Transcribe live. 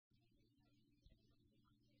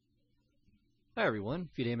Hi everyone,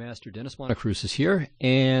 FIDE Master Dennis Monokroussos here,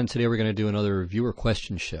 and today we're going to do another viewer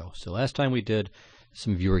question show. So last time we did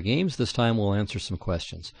some viewer games, this time we'll answer some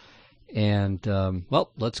questions. And,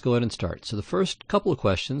 well, let's go ahead and start. So the first couple of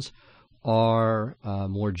questions are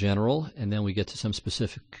more general, and then we get to some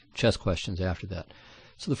specific chess questions after that.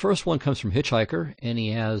 So the first one comes from Hitchhiker, and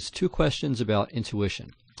he has two questions about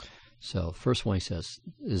intuition. So the first one he says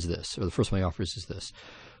is this, or the first one he offers is this.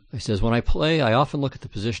 He says, when I play, I often look at the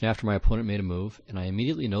position after my opponent made a move, and I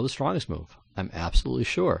immediately know the strongest move. I'm absolutely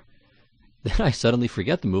sure. Then I suddenly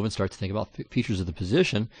forget the move and start to think about features of the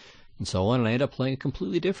position, and so on, and I end up playing a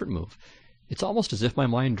completely different move. It's almost as if my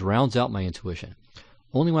mind drowns out my intuition.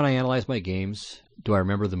 Only when I analyze my games do I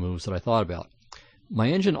remember the moves that I thought about. My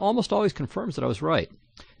engine almost always confirms that I was right.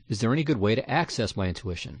 Is there any good way to access my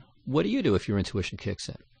intuition? What do you do if your intuition kicks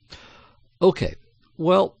in? Okay,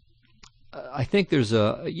 well, I think there's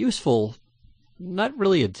a useful, not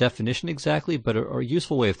really a definition exactly, but a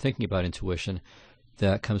useful way of thinking about intuition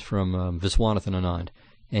that comes from Viswanathan Anand.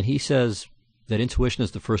 And he says that intuition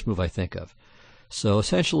is the first move I think of. So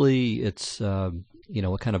essentially it's,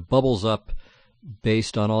 what kind of bubbles up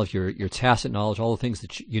based on all of your tacit knowledge, all the things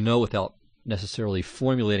that you know without necessarily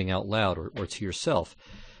formulating out loud or to yourself.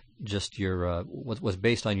 Just your what's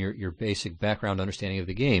based on your basic background understanding of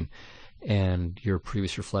the game and your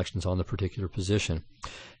previous reflections on the particular position.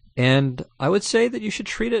 And I would say that you should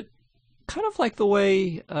treat it kind of like the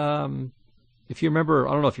way, if you remember,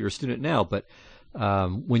 I don't know if you're a student now, but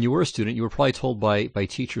when you were a student, you were probably told by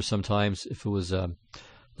teachers sometimes, if it was,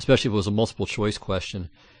 especially if it was a multiple choice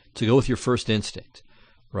question, to go with your first instinct,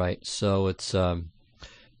 right? So it's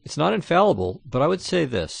not infallible, but I would say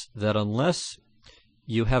this, that unless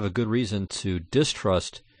you have a good reason to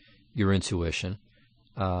distrust your intuition,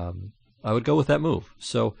 I would go with that move.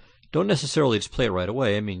 So don't necessarily just play it right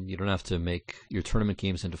away. I mean, you don't have to make your tournament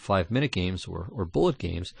games into 5-minute games or bullet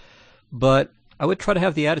games, but I would try to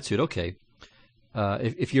have the attitude, okay,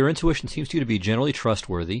 if your intuition seems to you to be generally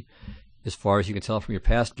trustworthy, as far as you can tell from your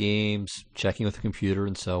past games, checking with the computer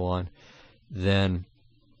and so on, then,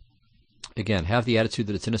 again, have the attitude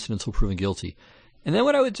that it's innocent until proven guilty. And then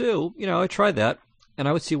what I would do, I tried that, and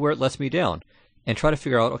I would see where it lets me down and try to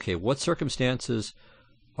figure out, okay, what circumstances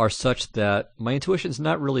are such that my intuition is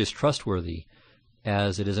not really as trustworthy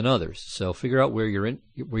as it is in others. So figure out where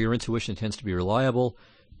your intuition tends to be reliable,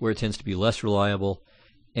 where it tends to be less reliable,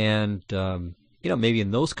 and maybe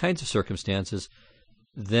in those kinds of circumstances,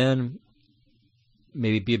 then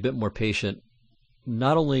maybe be a bit more patient,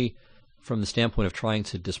 not only from the standpoint of trying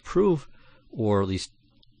to disprove or at least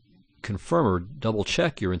confirm or double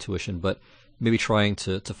check your intuition, but maybe trying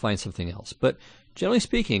to find something else. But generally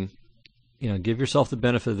speaking, give yourself the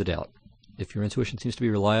benefit of the doubt. If your intuition seems to be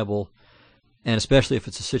reliable, and especially if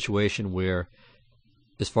it's a situation where,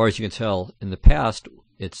 as far as you can tell, in the past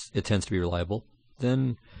it tends to be reliable,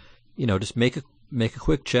 then just make a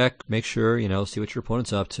quick check, make sure, see what your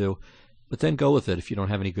opponent's up to, but then go with it if you don't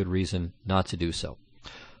have any good reason not to do so.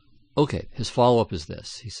 Okay, his follow-up is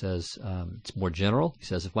this. He says, it's more general. He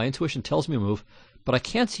says, if my intuition tells me a move, but I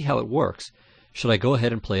can't see how it works, should I go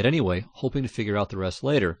ahead and play it anyway, hoping to figure out the rest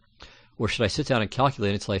later? Or should I sit down and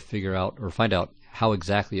calculate until I figure out or find out how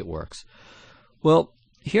exactly it works? Well,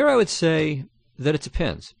 here I would say that it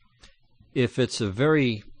depends. If it's a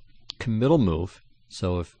very committal move,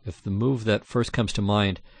 so if the move that first comes to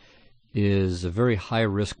mind is a very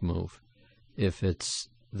high-risk move, if it's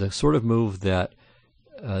the sort of move that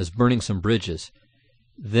is burning some bridges,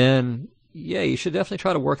 then, yeah, you should definitely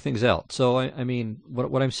try to work things out. So, I mean,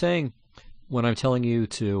 what I'm saying when I'm telling you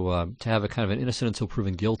to have a kind of an innocent until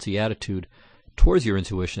proven guilty attitude towards your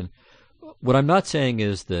intuition, what I'm not saying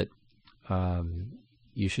is that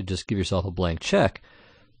you should just give yourself a blank check,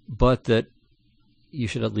 but that you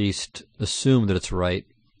should at least assume that it's right,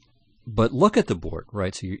 but look at the board,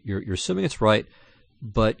 right? So you're assuming it's right,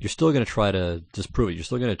 but you're still going to try to disprove it. You're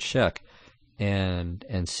still going to check and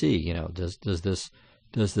see, does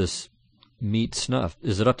this meet snuff?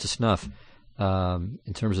 Is it up to snuff?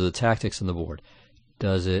 In terms of the tactics on the board?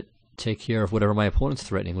 Does it take care of whatever my opponent's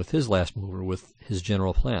threatening with his last move or with his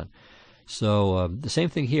general plan? So the same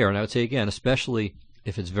thing here, and I would say again, especially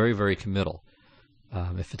if it's very, very committal.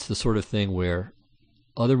 If it's the sort of thing where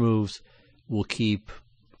other moves will keep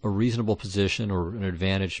a reasonable position or an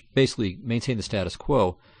advantage, basically maintain the status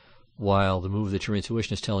quo, while the move that your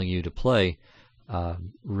intuition is telling you to play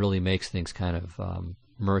really makes things kind of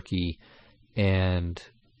murky and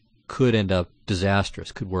could end up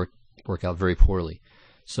disastrous, could work out very poorly.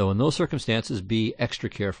 So in those circumstances, be extra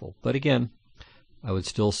careful. But again, I would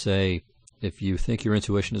still say if you think your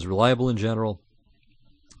intuition is reliable in general,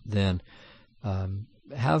 then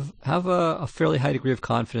have a fairly high degree of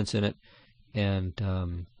confidence in it, and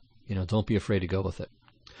don't be afraid to go with it.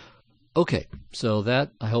 Okay, so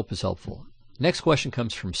that I hope is helpful. Next question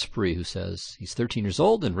comes from Spree, who says he's 13 years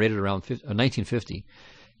old and rated around 1950.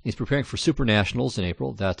 He's preparing for Super Nationals in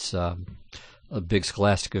April. That's a big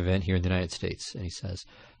scholastic event here in the United States. And he says,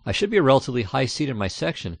 I should be a relatively high seed in my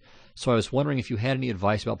section, so I was wondering if you had any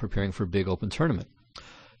advice about preparing for a big open tournament.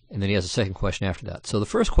 And then he has a second question after that. So the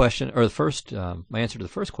first question, or my answer to the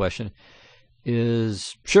first question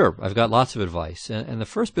is, sure, I've got lots of advice. And the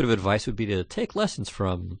first bit of advice would be to take lessons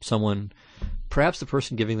from someone, perhaps the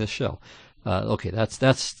person giving this show. Okay, that's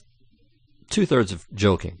 2/3 of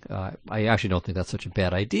joking. I actually don't think that's such a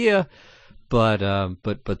bad idea, but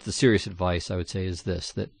the serious advice I would say is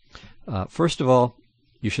this: that first of all,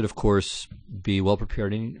 you should of course be well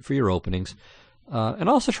prepared for your openings, and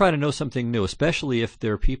also try to know something new, especially if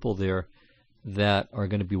there are people there that are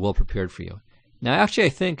going to be well prepared for you. Now, actually, I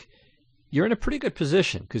think you're in a pretty good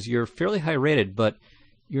position because you're fairly high rated, but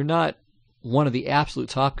you're not one of the absolute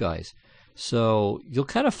top guys. So you'll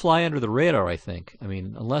kind of fly under the radar, I think. I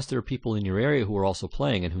mean, unless there are people in your area who are also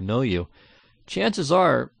playing and who know you, chances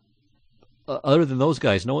are, other than those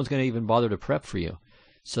guys, no one's going to even bother to prep for you.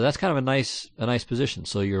 So that's kind of a nice position.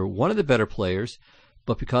 So you're one of the better players,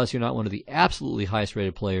 but because you're not one of the absolutely highest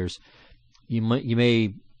rated players, you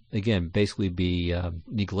may again basically be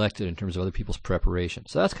neglected in terms of other people's preparation.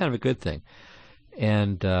 So that's kind of a good thing.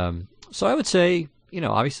 And so I would say,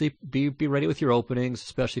 obviously be ready with your openings,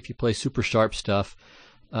 especially if you play super sharp stuff.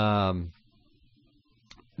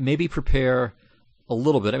 Maybe prepare a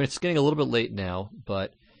little bit. I mean, it's getting a little bit late now,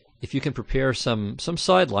 but if you can prepare some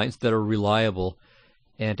sidelines that are reliable,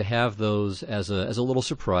 and to have those as a little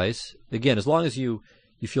surprise, again, as long as you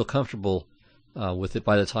feel comfortable with it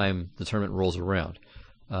by the time the tournament rolls around.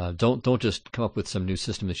 Don't just come up with some new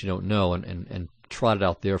system that you don't know and trot it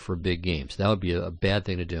out there for big games. That would be a bad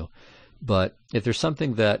thing to do. But if there's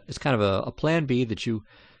something that is kind of a plan B that you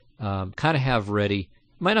kind of have ready,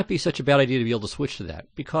 it might not be such a bad idea to be able to switch to that.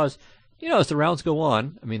 Because, as the rounds go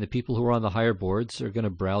on, I mean, the people who are on the higher boards are going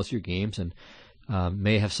to browse your games and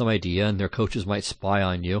may have some idea, and their coaches might spy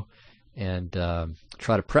on you and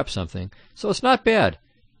try to prep something. So it's not bad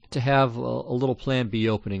to have a little plan B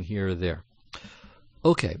opening here or there.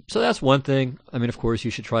 Okay, so that's one thing. I mean, of course,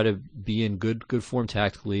 you should try to be in good form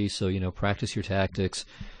tactically. So practice your tactics.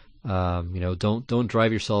 Don't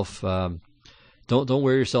drive yourself. Don't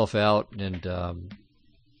wear yourself out and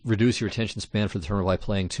reduce your attention span for the tournament by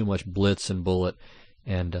playing too much blitz and bullet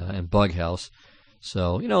and bug house.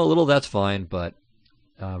 So a little that's fine, but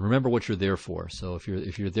remember what you're there for. So if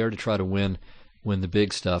you're there to try to win the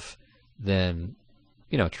big stuff, then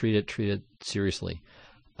treat it seriously.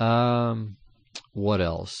 What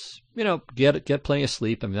else? Get plenty of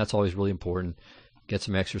sleep. I mean, that's always really important. Get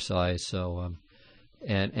some exercise. So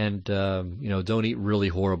and don't eat really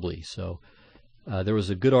horribly. So there was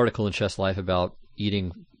a good article in Chess Life about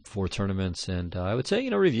eating for tournaments, and I would say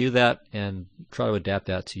review that and try to adapt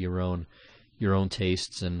that to your own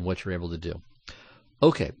tastes and what you're able to do.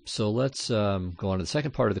 Okay, so let's go on to the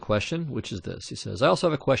second part of the question, which is this. He says, I also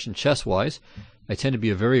have a question chess-wise. I tend to be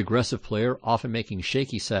a very aggressive player, often making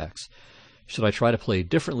shaky sacks. Should I try to play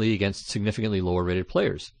differently against significantly lower-rated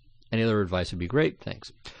players? Any other advice would be great.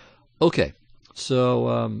 Thanks. Okay,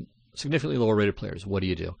 so significantly lower-rated players, what do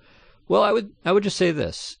you do? Well, I would just say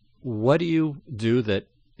this. What do you do that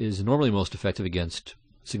is normally most effective against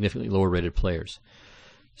significantly lower-rated players?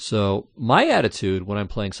 So my attitude when I'm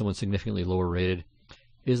playing someone significantly lower-rated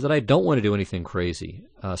is that I don't want to do anything crazy,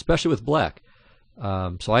 especially with black.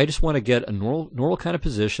 So I just want to get a normal kind of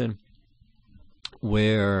position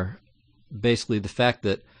where basically the fact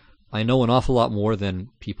that I know an awful lot more than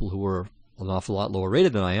people who are an awful lot lower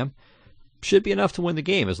rated than I am should be enough to win the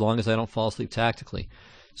game as long as I don't fall asleep tactically.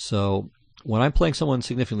 So when I'm playing someone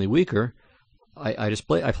significantly weaker, I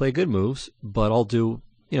play good moves, but I'll do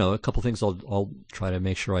a couple things I'll try to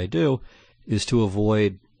make sure I do is to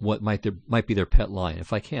avoid what might be their pet line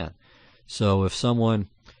if I can. So if someone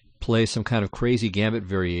plays some kind of crazy gambit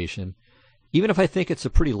variation, even if I think it's a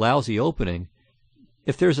pretty lousy opening,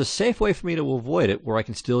 if there's a safe way for me to avoid it where I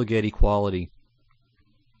can still get equality,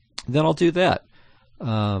 then I'll do that.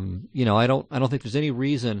 I don't think there's any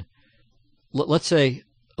reason. Let's say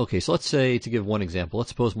to give one example, let's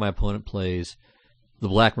suppose my opponent plays the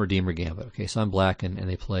Black Redeemer gambit. Okay, so I'm black and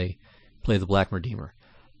they play the Black Redeemer.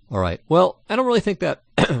 All right. Well, I don't really think that.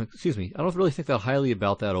 Excuse me. I don't really think that highly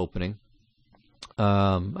about that opening.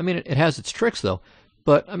 I mean, it has its tricks though,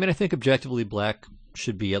 but I mean, I think objectively black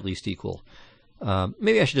should be at least equal.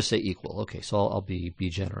 Maybe I should just say equal. Okay, so I'll be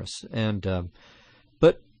generous. And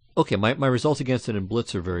but okay, my results against it in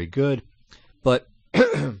Blitz are very good, but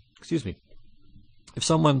excuse me, if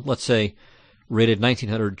someone, let's say, rated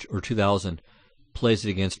 1900 or 2000 plays it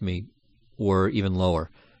against me, or even lower,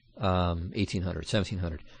 1800,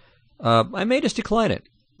 1700, I may just decline it.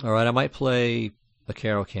 All right, I might play a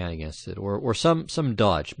Caro-Kann against it, or some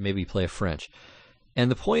dodge, maybe play a French. And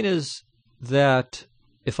the point is that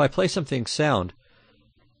if I play something sound,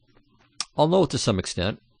 I'll know it to some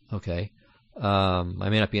extent. Okay, I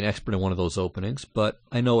may not be an expert in one of those openings, but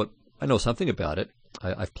I know it. I know something about it.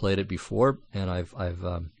 I've played it before, and I've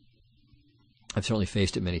certainly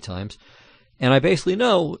faced it many times. And I basically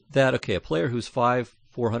know that, okay, a player who's 400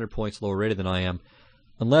 points lower rated than I am,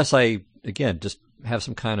 unless I, again, just have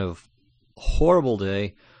some kind of horrible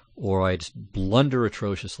day or I just blunder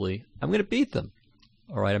atrociously, I'm going to beat them.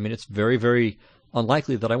 All right? I mean, it's very, very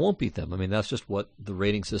unlikely that I won't beat them. I mean, that's just what the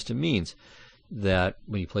rating system means, that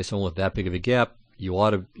when you play someone with that big of a gap, you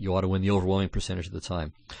ought to win the overwhelming percentage of the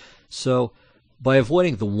time. So by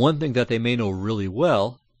avoiding the one thing that they may know really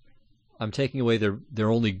well, I'm taking away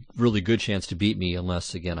their only really good chance to beat me,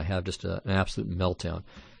 unless, again, I have just an absolute meltdown.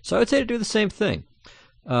 So I would say to do the same thing.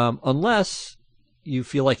 Unless you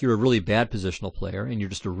feel like you're a really bad positional player and you're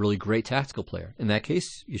just a really great tactical player. In that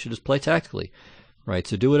case, you should just play tactically, right?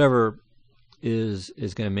 So do whatever is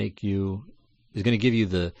going to give you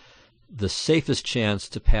the safest chance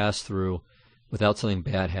to pass through without something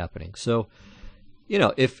bad happening. So, you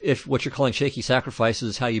know, if what you're calling shaky sacrifices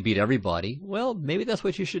is how you beat everybody, well, maybe that's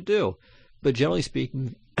what you should do. But generally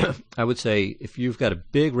speaking, I would say if you've got a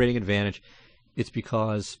big rating advantage, it's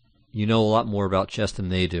because you know a lot more about chess than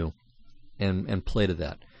they do, and play to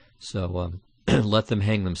that. So let them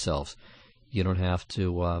hang themselves. You don't have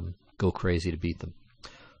to go crazy to beat them.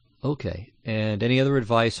 Okay, and any other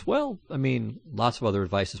advice? Well, I mean, lots of other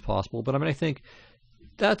advice is possible, but I mean, I think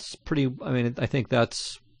that's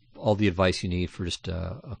all the advice you need for just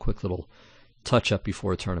a quick little touch-up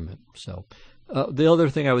before a tournament. So the other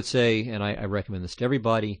thing I would say, and I recommend this to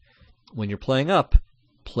everybody, when you're playing up,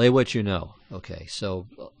 play what you know. Okay, so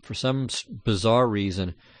for some bizarre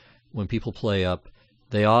reason, when people play up,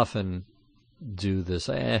 they often do this.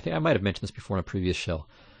 I think I might have mentioned this before in a previous show.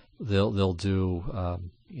 They'll do,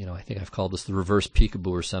 I think I've called this the reverse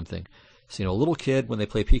peekaboo or something. So, a little kid, when they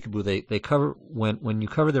play peekaboo, they cover, when you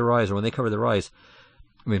cover their eyes, or when they cover their eyes,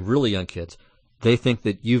 I mean, really young kids, they think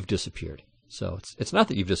that you've disappeared. So it's not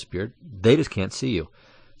that you've disappeared. They just can't see you.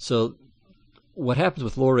 So what happens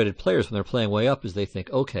with lower-rated players when they're playing way up is they think,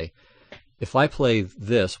 okay, if I play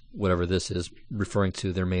this, whatever this is, referring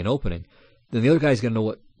to their main opening, then the other guy's going to know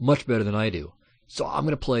it much better than I do. So I'm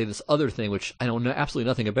going to play this other thing, which I know absolutely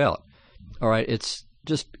nothing about. All right, it's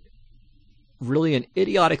just really an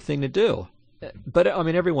idiotic thing to do. But, I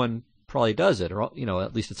mean, everyone probably does it, or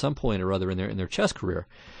at least at some point or other in their chess career.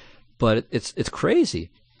 But it's crazy.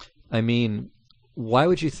 I mean, why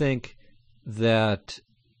would you think that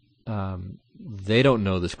they don't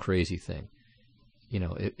know this crazy thing?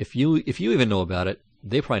 If you even know about it,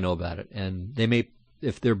 they probably know about it, and they may,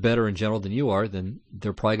 if they're better in general than you are, then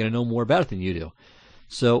they're probably going to know more about it than you do.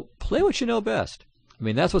 So play what you know best. I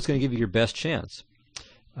mean, that's what's going to give you your best chance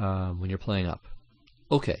when you're playing up.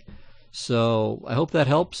 Okay, so I hope that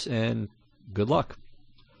helps, and good luck.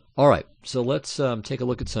 All right, so let's take a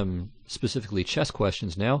look at some specifically chess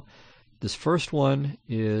questions now. This first one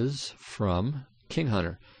is from King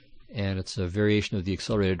Hunter, and it's a variation of the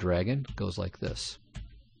accelerated dragon. It goes like this.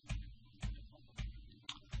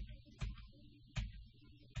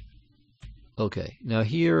 Okay, now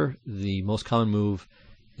here the most common move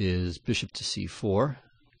is bishop to c4,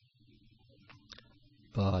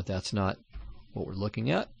 but that's not what we're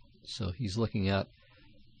looking at. So he's looking at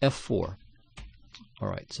f4. All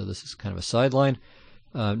right, so this is kind of a sideline.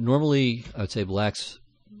 Normally, I would say black's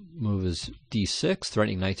move is d6,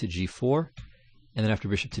 threatening knight to g4, and then after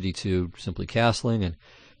bishop to d2, simply castling. And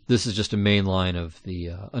this is just a main line of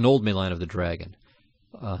an old main line of the dragon.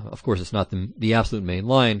 Of course, it's not the absolute main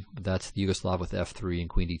line. But that's the Yugoslav with f3 and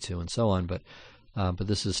queen d2 and so on. But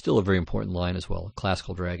this is still a very important line as well, a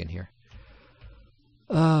classical dragon here.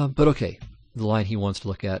 But okay, the line he wants to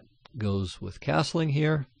look at goes with castling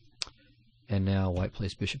here. And now white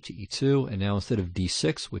plays bishop to e2, and now instead of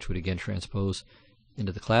d6, which would again transpose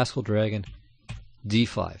into the classical dragon,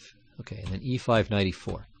 d5. Okay, and then e5, knight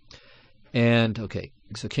e4. And okay,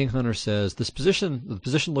 so King Hunter says the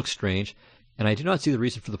position looks strange, and I do not see the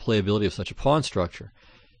reason for the playability of such a pawn structure.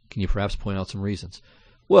 Can you perhaps point out some reasons?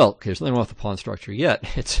 Well, okay, there's nothing wrong with the pawn structure yet.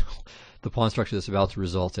 It's the pawn structure that's about to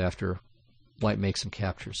result after white makes some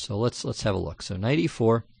captures. So let's have a look. So knight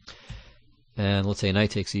e4. And let's say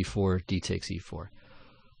knight takes e4, d takes e4.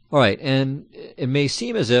 All right, and it may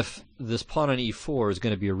seem as if this pawn on e4 is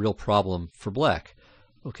going to be a real problem for black.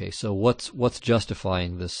 Okay, so what's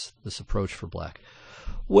justifying this approach for black?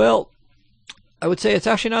 Well, I would say it's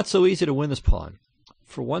actually not so easy to win this pawn.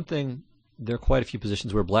 For one thing, there are quite a few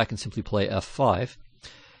positions where black can simply play f5,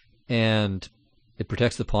 and it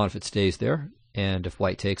protects the pawn if it stays there. And if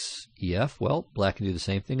white takes ef, well, black can do the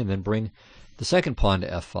same thing and then bring the second pawn to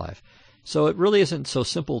f5. So it really isn't so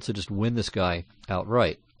simple to just win this guy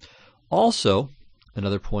outright. Also,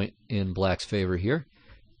 another point in black's favor here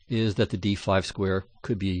is that the d5 square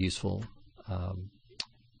could be a useful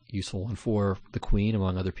one for the queen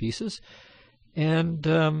among other pieces.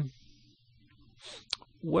 And,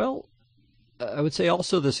 well, I would say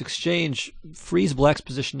also this exchange frees black's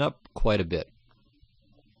position up quite a bit.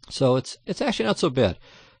 So it's actually not so bad.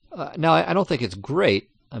 Now, I don't think it's great.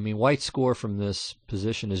 I mean, white's score from this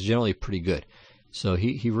position is generally pretty good. So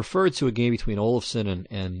he referred to a game between Olofsson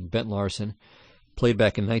and Bent Larsen, played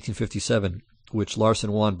back in 1957, which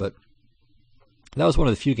Larsen won, but that was one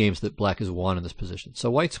of the few games that black has won in this position.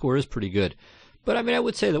 So white's score is pretty good. But I mean, I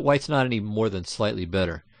would say that white's not any more than slightly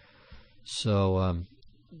better. So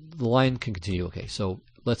the line can continue. Okay, so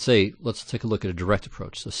let's take a look at a direct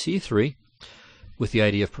approach. So c3, with the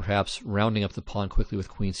idea of perhaps rounding up the pawn quickly with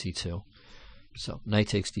queen c2. So knight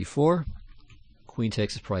takes d4, queen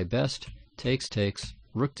takes is probably best, takes,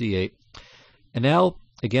 rook d8. And now,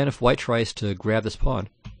 again, if white tries to grab this pawn,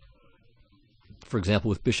 for example,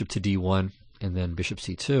 with bishop to d1 and then bishop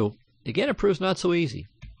c2, again, it proves not so easy.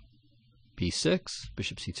 b6,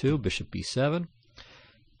 bishop c2, bishop b7.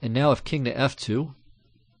 And now if king to f2,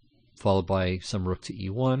 followed by some rook to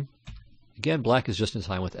e1, again, black is just in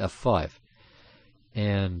time with f5.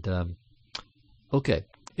 And, okay,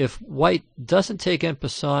 if white doesn't take en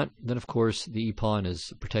passant, then of course the e-pawn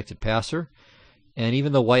is a protected passer. And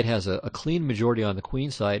even though white has a clean majority on the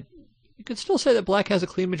queen side, you can still say that black has a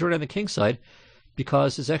clean majority on the king side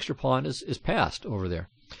because his extra pawn is passed over there.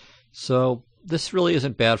 So this really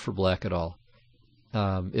isn't bad for black at all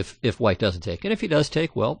if white doesn't take. And if he does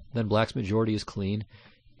take, well, then black's majority is clean,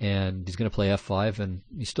 and he's going to play f5, and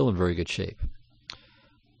he's still in very good shape.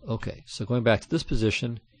 Okay, so going back to this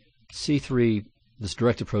position, c3, this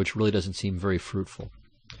direct approach really doesn't seem very fruitful.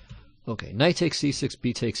 Okay, knight takes c6,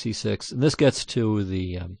 b takes c6, and this gets to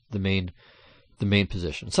the main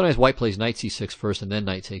position. Sometimes white plays knight c6 first, and then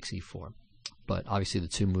knight takes e4. But obviously the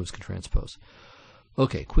two moves can transpose.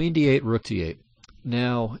 Okay, queen d8, rook d8.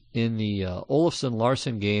 Now, in the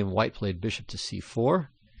Olofsson-Larsen game, white played bishop to c4,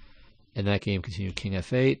 and that game continued king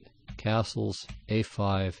f8, castles,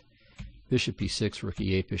 a5, bishop b6, rook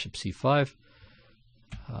e8, bishop c5,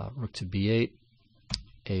 rook to b8,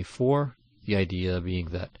 a4. The idea being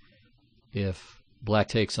that if black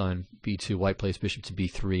takes on b2, white plays bishop to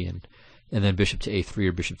b3, and then bishop to a3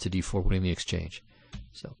 or bishop to d4, winning the exchange.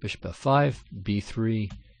 So bishop f5,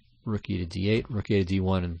 b3, rook e to d8, rook a to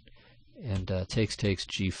d1, and takes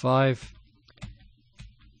g5.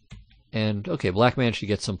 And okay, black managed to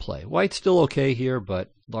get some play. White's still okay here,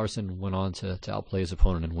 but Larsen went on to outplay his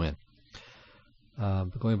opponent and win.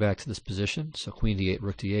 But going back to this position, so queen d8,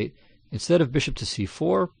 rook d8. Instead of bishop to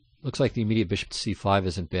c4, looks like the immediate bishop to c5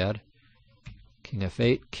 isn't bad. King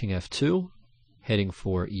f8, king f2, heading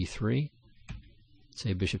for e3.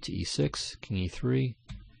 Say bishop to e6, king e3,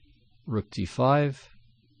 rook d5,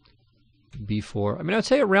 b4. I mean, I'd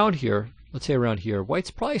say around here,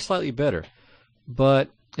 white's probably slightly better, but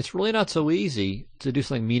it's really not so easy to do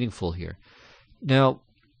something meaningful here. Now,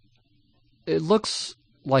 it looks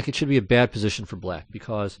like it should be a bad position for black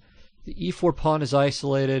because the e4 pawn is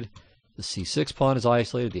isolated, the c6 pawn is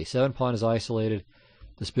isolated, the a7 pawn is isolated,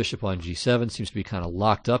 this bishop on g7 seems to be kind of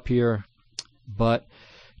locked up here, but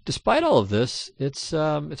despite all of this, it's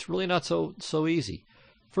really not so easy.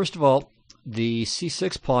 First of all, the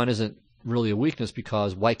c6 pawn isn't really a weakness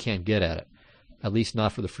because white can't get at it, at least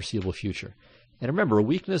not for the foreseeable future. And remember, a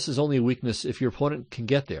weakness is only a weakness if your opponent can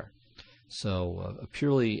get there. So a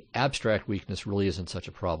purely abstract weakness really isn't such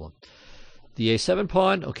a problem. The a7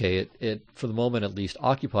 pawn, okay, it for the moment at least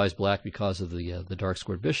occupies black because of the dark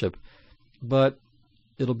squared bishop, but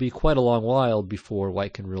it'll be quite a long while before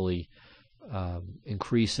white can really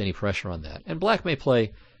increase any pressure on that. And black may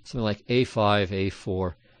play something like a5,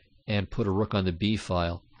 a4, and put a rook on the b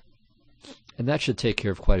file, and that should take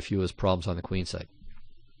care of quite a few of his problems on the queen side.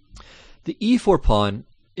 The e4 pawn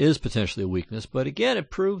is potentially a weakness, but again, it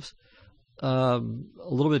proves a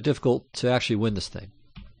little bit difficult to actually win this thing.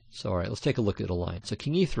 So, all right, let's take a look at a line. So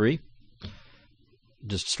king e3,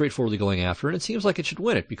 just straightforwardly going after it. And it seems like it should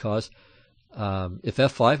win it because if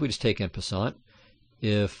f5, we just take en passant.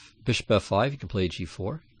 If bishop f5, you can play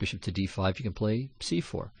g4. Bishop to d5, you can play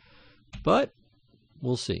c4. but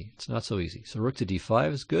we'll see. It's not so easy. So rook to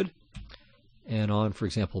d5 is good. And on, for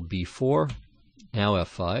example, b4, now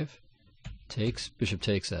f5, takes, bishop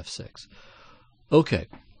takes f6. Okay.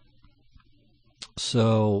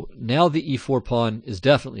 So now the e4 pawn is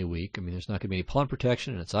definitely weak. I mean, there's not going to be any pawn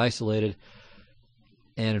protection, and it's isolated.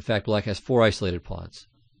 And in fact, black has 4 isolated pawns.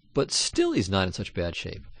 But still, he's not in such bad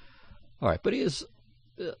shape. All right, but he is,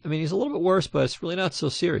 I mean, he's a little bit worse, but it's really not so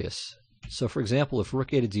serious. So, for example, if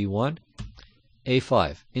rook a to d1,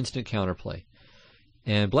 a5, instant counterplay.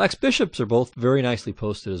 And black's bishops are both very nicely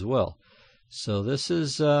posted as well. So this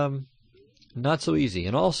is not so easy.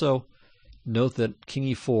 And also, note that king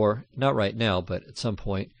e4, not right now, but at some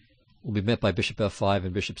point, will be met by bishop f5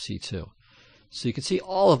 and bishop c2. So you can see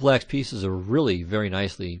all of black's pieces are really very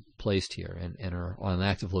nicely placed here and are on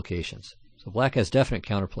active locations. So black has definite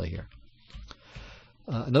counterplay here.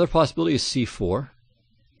 Another possibility is c4.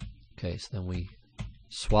 Okay, so then we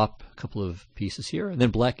swap a couple of pieces here, and then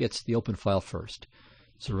black gets the open file first.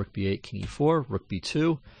 So rook b8, king e4, rook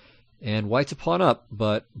b2, and white's a pawn up,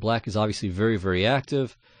 but black is obviously very, very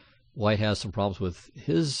active. White has some problems with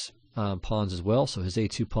his pawns as well, so his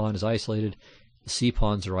a2 pawn is isolated, the c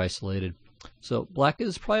pawns are isolated. So black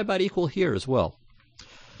is probably about equal here as well.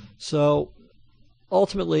 So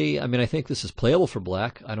ultimately, I mean, I think this is playable for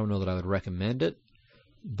black. I don't know that I would recommend it,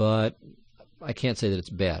 but I can't say that it's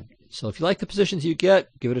bad. So if you like the positions you get,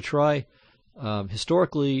 give it a try.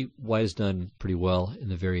 Historically, white has done pretty well in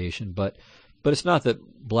the variation, but it's not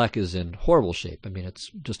that black is in horrible shape. I mean, it's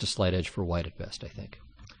just a slight edge for white at best, I think.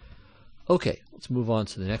 Okay, let's move on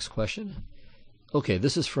to the next question. Okay,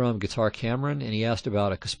 this is from Guitar Cameron, and he asked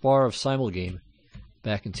about a Kasparov simul game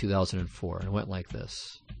back in 2004, and it went like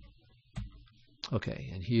this. Okay,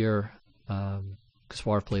 and here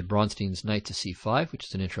Kasparov played Bronstein's knight to c5, which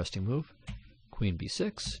is an interesting move. Queen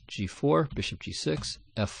b6, g4, bishop g6,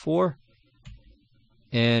 f4.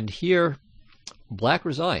 And here, black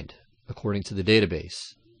resigned, according to the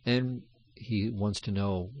database. And he wants to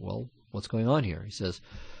know, well, what's going on here? He says,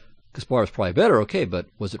 Kasparov's probably better, okay, but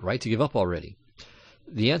was it right to give up already?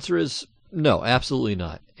 The answer is no, absolutely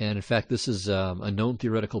not. And in fact, this is a known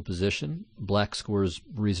theoretical position. Black scores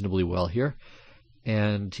reasonably well here.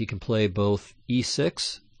 And he can play both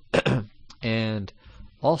e6 and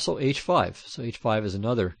also h5. So h5 is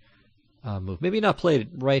another move. Maybe not played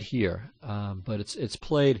right here, but it's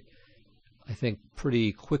played, I think,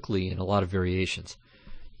 pretty quickly in a lot of variations.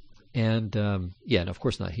 And yeah, and of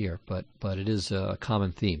course not here, but it is a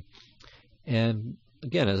common theme. And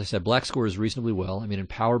again, as I said, black scores reasonably well. I mean, in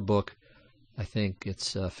Power Book, I think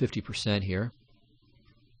it's 50% here.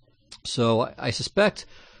 So I suspect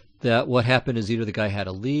that what happened is either the guy had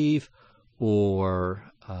to leave, or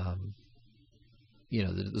you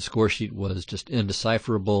know, the score sheet was just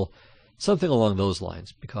indecipherable, something along those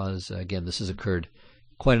lines. Because again, this has occurred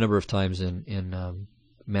quite a number of times in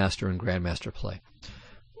Master and Grandmaster play.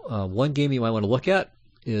 One game you might want to look at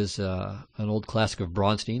is an old classic of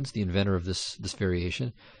Bronstein's, the inventor of this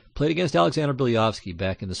variation, played against Alexander Bilyavsky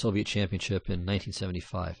back in the Soviet Championship in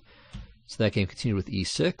 1975. So that game continued with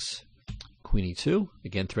e6, queen e2,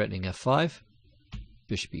 again threatening f5,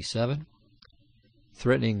 bishop e7,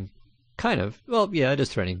 threatening kind of, well, yeah, it is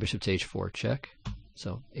threatening bishop to h4, check.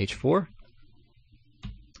 So h4,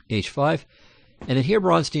 h5, and then here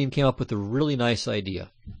Bronstein came up with a really nice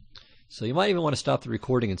idea. So you might even want to stop the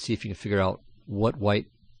recording and see if you can figure out what white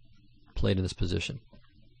played in this position.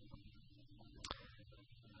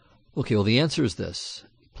 Okay, well, the answer is this.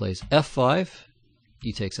 He plays f5,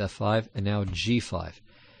 he takes f5, and now g5.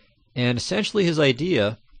 And essentially his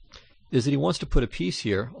idea is that he wants to put a piece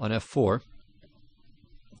here on f4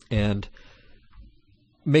 and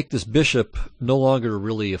make this bishop no longer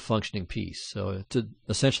really a functioning piece. So to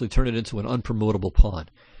essentially turn it into an unpromotable pawn.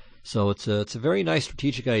 So it's a very nice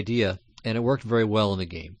strategic idea, and it worked very well in the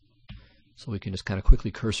game. So we can just kind of quickly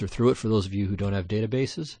cursor through it for those of you who don't have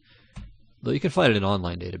databases. Though you can find it in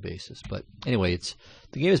online databases. But anyway,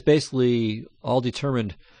 the game is basically all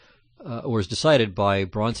determined or is decided by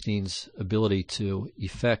Bronstein's ability to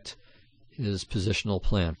effect his positional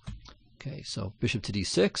plan. Okay, so bishop to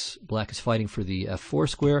d6. Black is fighting for the f4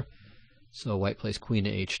 square. So white plays queen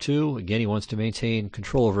to h2. Again, he wants to maintain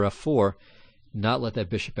control over f4, not let that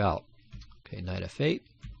bishop out. Okay, knight f8,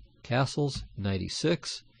 castles, knight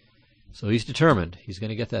e6. So he's determined. He's going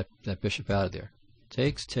to get that bishop out of there.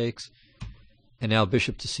 Takes, and now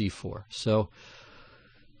bishop to c4. So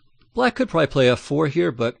black could probably play f4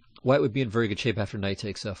 here, but white would be in very good shape after knight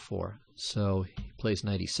takes f4. So he plays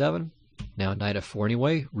knight e7. Now knight f4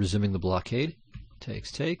 anyway, resuming the blockade.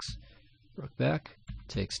 Takes, rook back,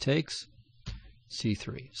 takes,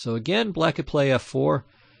 c3. So again, black could play f4,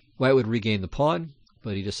 White would regain the pawn,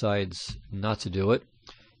 but he decides not to do it.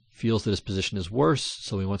 Feels that his position is worse,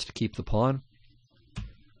 so he wants to keep the pawn.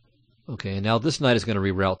 Okay, and now this knight is going to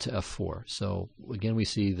reroute to f4. So again, we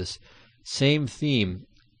see this same theme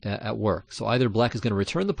at work. So either black is going to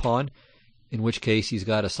return the pawn, in which case he's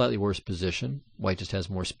got a slightly worse position. White just has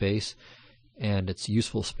more space, and it's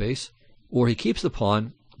useful space. Or he keeps the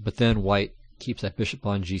pawn, but then white keeps that bishop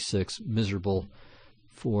on g6 miserable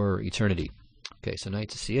for eternity. Okay, so knight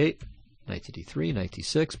to c8, knight to d3, knight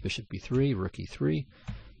d6, bishop b3, rook e3,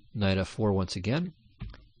 knight f4 once again,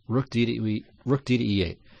 rook d to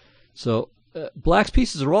e8. So black's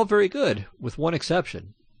pieces are all very good, with one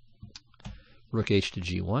exception. Rook h to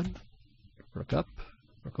g1, rook up,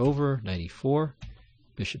 rook over, knight e4,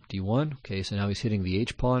 bishop d1. Okay, so now he's hitting the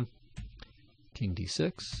h-pawn, king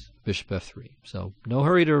d6, bishop f3. So no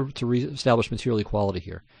hurry to reestablish material equality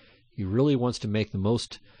here. He really wants to make the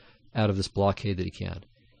most out of this blockade that he can.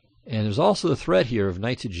 And there's also the threat here of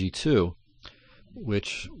knight to g2,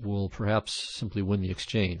 which will perhaps simply win the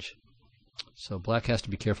exchange. So black has to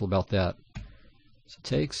be careful about that. So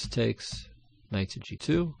takes, knight to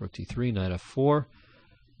g2, rook d3, knight f4.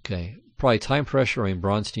 Okay, probably time pressure. I mean,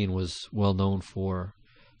 Bronstein was well known for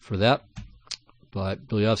that, but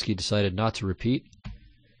Bilyavsky decided not to repeat.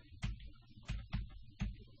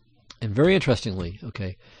 And very interestingly,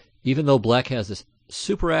 okay, even though black has this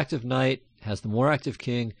super active knight, has the more active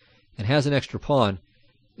king, and has an extra pawn,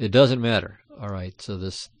 it doesn't matter. All right, so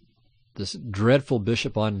this dreadful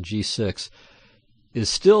bishop on g6 is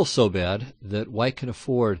still so bad that white can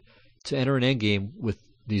afford to enter an endgame with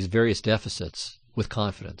these various deficits with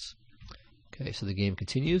confidence. Okay, so the game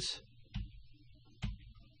continues.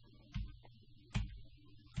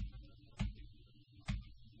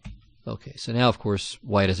 Okay, so now, of course,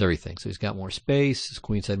 white has everything. So he's got more space. His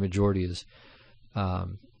queenside majority is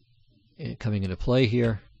coming into play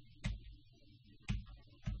here.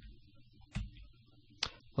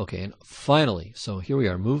 Okay, and finally, so here we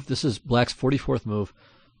are. Move. This is black's 44th move.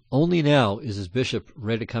 Only now is his bishop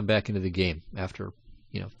ready to come back into the game after,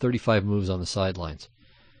 35 moves on the sidelines.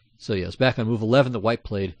 So yeah, it's back on move 11 that white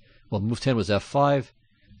played. Well, move 10 was f5.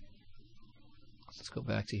 Let's go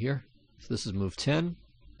back to here. So this is move 10.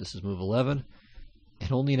 This is move 11.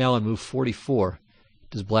 And only now on move 44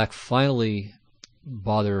 does black finally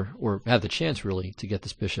bother, or have the chance really, to get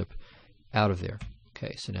this bishop out of there.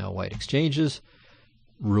 Okay, so now white exchanges,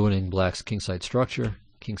 ruining black's kingside structure.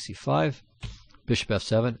 King c5, bishop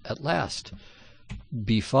f7, at last.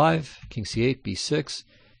 b5, king c8, b6,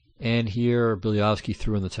 and here Bilyavsky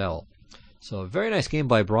threw in the towel. So a very nice game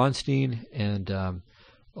by Bronstein, and a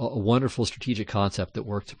wonderful strategic concept that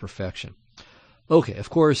worked to perfection. Okay, of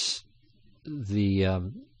course,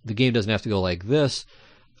 the game doesn't have to go like this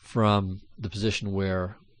from the position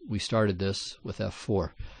where we started this with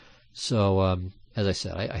f4. So, as I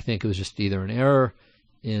said, I think it was just either an error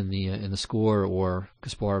in the score, or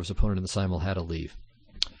Kasparov's opponent in the simul had to leave.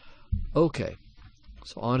 Okay,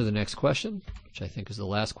 so on to the next question, which I think is the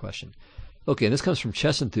last question. Okay, and this comes from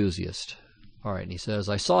Chess Enthusiast. All right, and he says,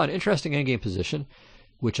 I saw an interesting endgame position,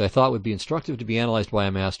 which I thought would be instructive to be analyzed by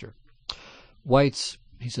a master. White's,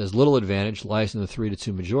 he says, little advantage lies in the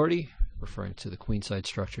 3-2 majority, referring to the queenside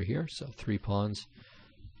structure here, so 3 pawns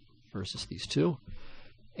versus these 2.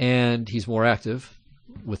 And he's more active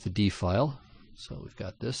with the d file, so we've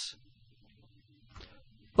got this.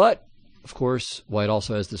 But, of course, white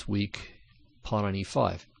also has this weak pawn on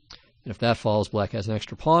e5. And if that falls, black has an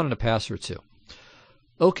extra pawn and a pass or 2.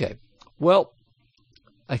 Okay, well,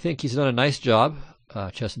 I think he's done a nice job,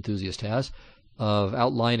 Chess Enthusiast has, of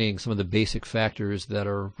outlining some of the basic factors that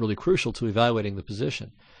are really crucial to evaluating the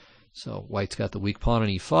position. So white's got the weak pawn on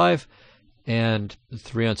e5 and the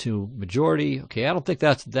 3-on-2 majority. Okay, I don't think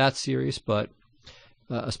that's that serious, but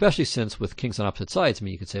especially since with kings on opposite sides, I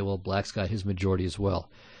mean, you could say, well, black's got his majority as well.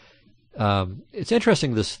 It's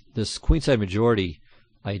interesting, this queenside majority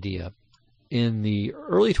idea. In the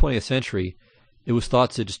early 20th century, it was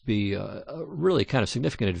thought to just be a really kind of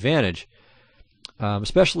significant advantage,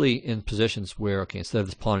 especially in positions where, okay, instead of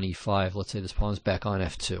this pawn on e5, let's say this pawn is back on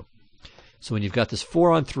f2. So when you've got this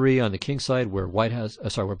 4-on-3 on the king side, where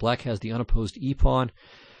where black has the unopposed e pawn,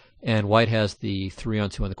 and white has the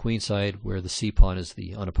 3-on-2 on the queen side, where the c pawn is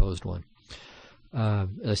the unopposed one. As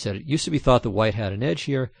I said, it used to be thought that white had an edge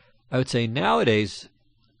here. I would say nowadays,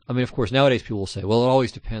 I mean, of course, nowadays people will say, well, it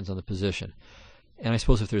always depends on the position. And I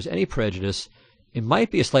suppose if there's any prejudice, it might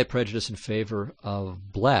be a slight prejudice in favor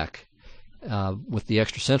of black with the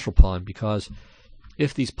extra central pawn, because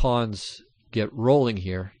if these pawns get rolling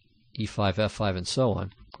here, e5, f5, and so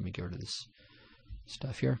on, let me get rid of this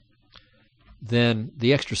stuff here, then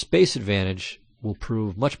the extra space advantage will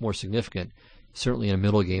prove much more significant, certainly in a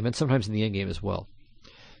middle game and sometimes in the end game as well.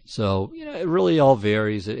 So, it really all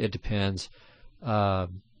varies. It depends.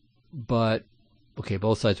 But, okay,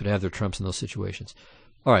 both sides would have their trumps in those situations.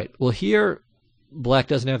 All right, well, here, black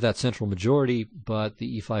doesn't have that central majority, but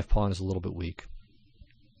the e5 pawn is a little bit weak.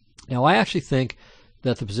 Now, I actually think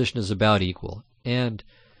that the position is about equal. And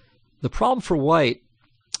the problem for white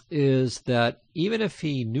is that even if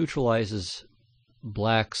he neutralizes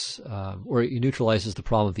black's, or he neutralizes the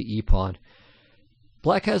problem of the e-pawn,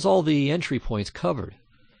 black has all the entry points covered.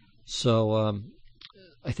 So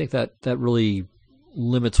I think that really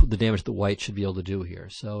limits the damage that white should be able to do here.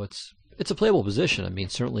 So it's a playable position. I mean,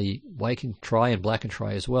 certainly white can try and black can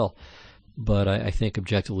try as well, but I think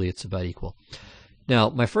objectively it's about equal. Now,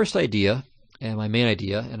 my first idea and my main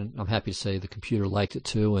idea, and I'm happy to say the computer liked it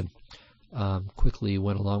too and quickly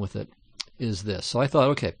went along with it, is this. So I thought,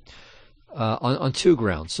 okay, on two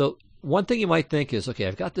grounds. So one thing you might think is, okay,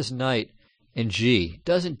 I've got this knight in G.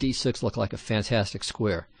 Doesn't D6 look like a fantastic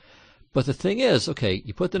square? But the thing is, okay,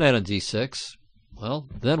 you put the knight on D6, well,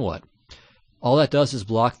 then what? All that does is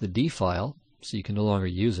block the D file, so you can no longer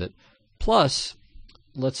use it. Plus,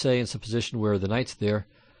 let's say in some position where the knight's there,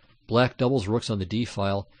 black doubles rooks on the D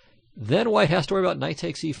file, then white has to worry about knight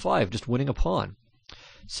takes E5, just winning a pawn.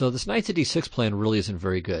 So this knight to D6 plan really isn't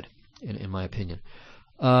very good, in my opinion.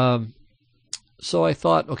 So I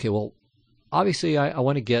thought, okay, well, obviously I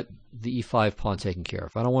want to get the E5 pawn taken care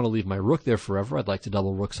of. I don't want to leave my rook there forever. I'd like to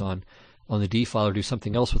double rooks on the D file or do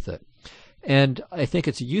something else with it. And I think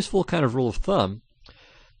it's a useful kind of rule of thumb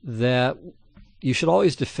that you should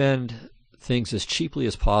always defend things as cheaply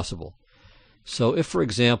as possible. So if, for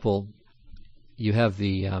example, you have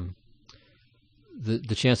the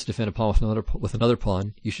chance to defend a pawn with another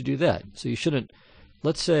pawn, you should do that. So you shouldn't,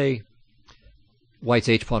 let's say white's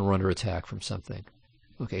h-pawn were under attack from something.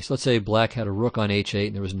 Okay, so let's say black had a rook on h8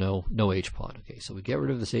 and there was no h-pawn. Okay, so we get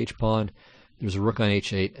rid of this h-pawn. There's a rook on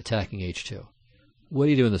h8 attacking h2. What do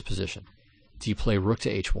you do in this position? Do you play rook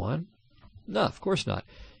to h1? No, of course not.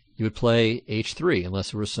 You would play h3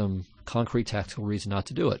 unless there was some concrete tactical reason not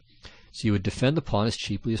to do it. So you would defend the pawn as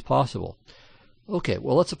cheaply as possible. Okay,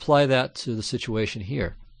 well, let's apply that to the situation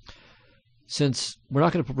here. Since we're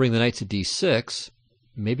not going to bring the knight to d6,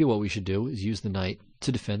 maybe what we should do is use the knight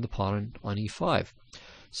to defend the pawn on e5.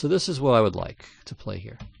 So this is what I would like to play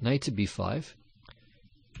here. Knight to b5,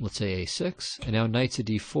 let's say a6, and now knight to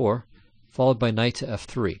d4, followed by knight to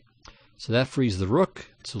f3. So that frees the rook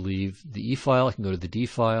to leave the e file. I can go to the d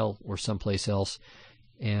file or someplace else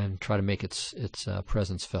and try to make its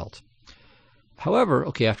presence felt. However,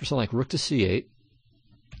 okay, after something like rook to c8,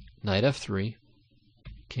 knight f3,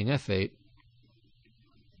 king f8,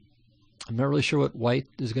 I'm not really sure what white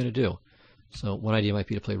is going to do. So one idea might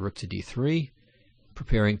be to play rook to d3,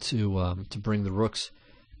 preparing to bring the rooks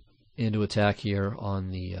into attack here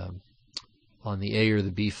on the A or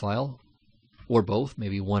the B file, or both,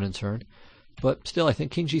 maybe one in turn. But still, I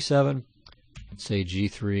think king g7, say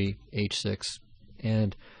g3, h6,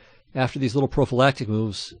 and after these little prophylactic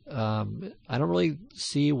moves, I don't really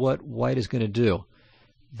see what white is going to do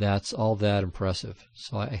that's all that impressive.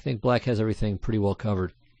 So I think black has everything pretty well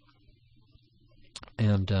covered.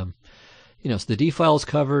 And, so the D file is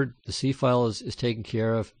covered, the C file is taken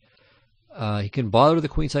care of. He can bother the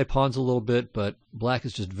queenside pawns a little bit, but black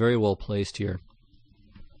is just very well placed here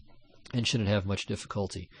and shouldn't have much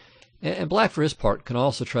difficulty. And black, for his part, can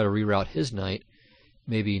also try to reroute his knight,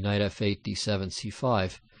 maybe knight f8, d7,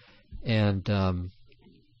 c5. And,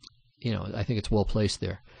 I think it's well placed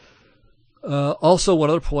there. Also, one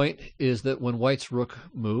other point is that when white's rook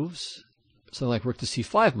moves, something like rook to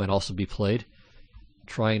c5 might also be played,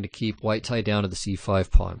 trying to keep white tied down to the c5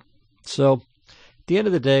 pawn. So, at the end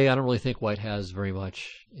of the day, I don't really think white has very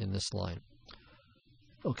much in this line.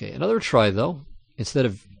 Okay, another try, though. Instead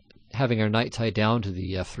of having our knight tied down to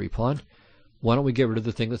the f3 pawn, why don't we get rid of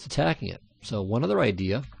the thing that's attacking it? So one other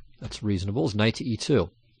idea that's reasonable is knight to e2,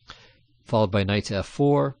 followed by knight to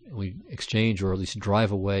f4, and we exchange or at least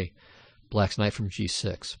drive away black's knight from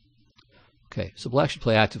g6. Okay, so black should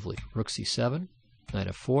play actively. Rook c7, knight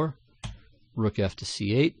f4, rook f to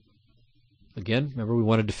c8. Again, remember we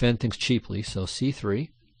want to defend things cheaply, so c3.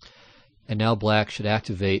 And now black should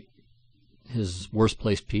activate his worst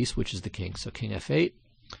placed piece, which is the king. So king f8,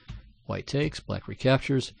 white takes, black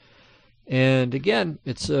recaptures. And again,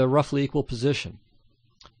 it's a roughly equal position.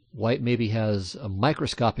 White maybe has a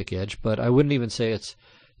microscopic edge, but I wouldn't even say it's...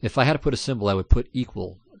 If I had to put a symbol, I would put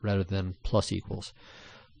equal rather than plus equals.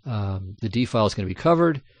 The d file is going to be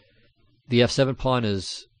covered. The f7 pawn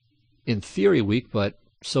is, in theory, weak, but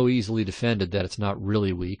so easily defended that it's not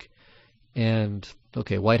really weak. And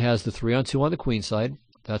Okay, white has the 3-on-2 on the queen side.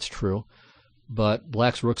 That's true. But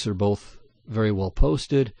black's rooks are both very well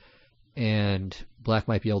posted, and black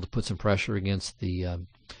might be able to put some pressure against the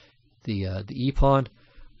e-pawn.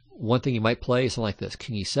 One thing you might play is something like this: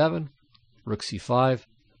 king e7, rook c5,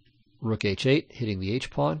 rook h8, hitting the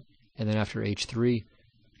h-pawn, and then after h3,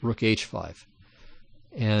 rook h5.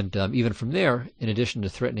 And even from there, in addition to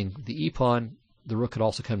threatening the e-pawn, the rook could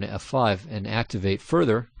also come to f5 and activate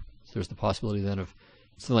further. So there's the possibility then of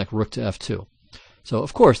something like rook to f2. So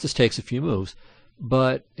of course this takes a few moves,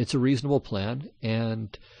 but it's a reasonable plan,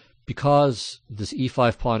 and because this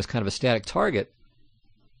e5 pawn is kind of a static target,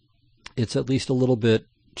 it's at least a little bit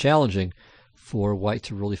challenging for white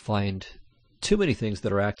to really find too many things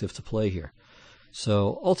that are active to play here.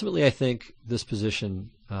 So ultimately I think this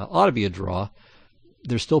position ought to be a draw.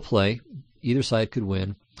 There's still play. Either side could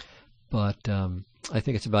win, but I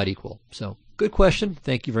think it's about equal. So good question.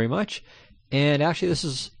 Thank you very much. And actually this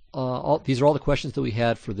is these are all the questions that we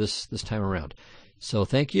had for this time around. So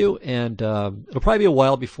thank you, and it'll probably be a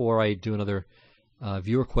while before I do another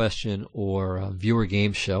viewer question or viewer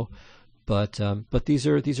game show, but these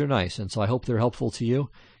are nice, and so I hope they're helpful to you,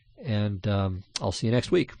 and I'll see you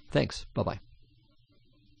next week. Thanks. Bye-bye.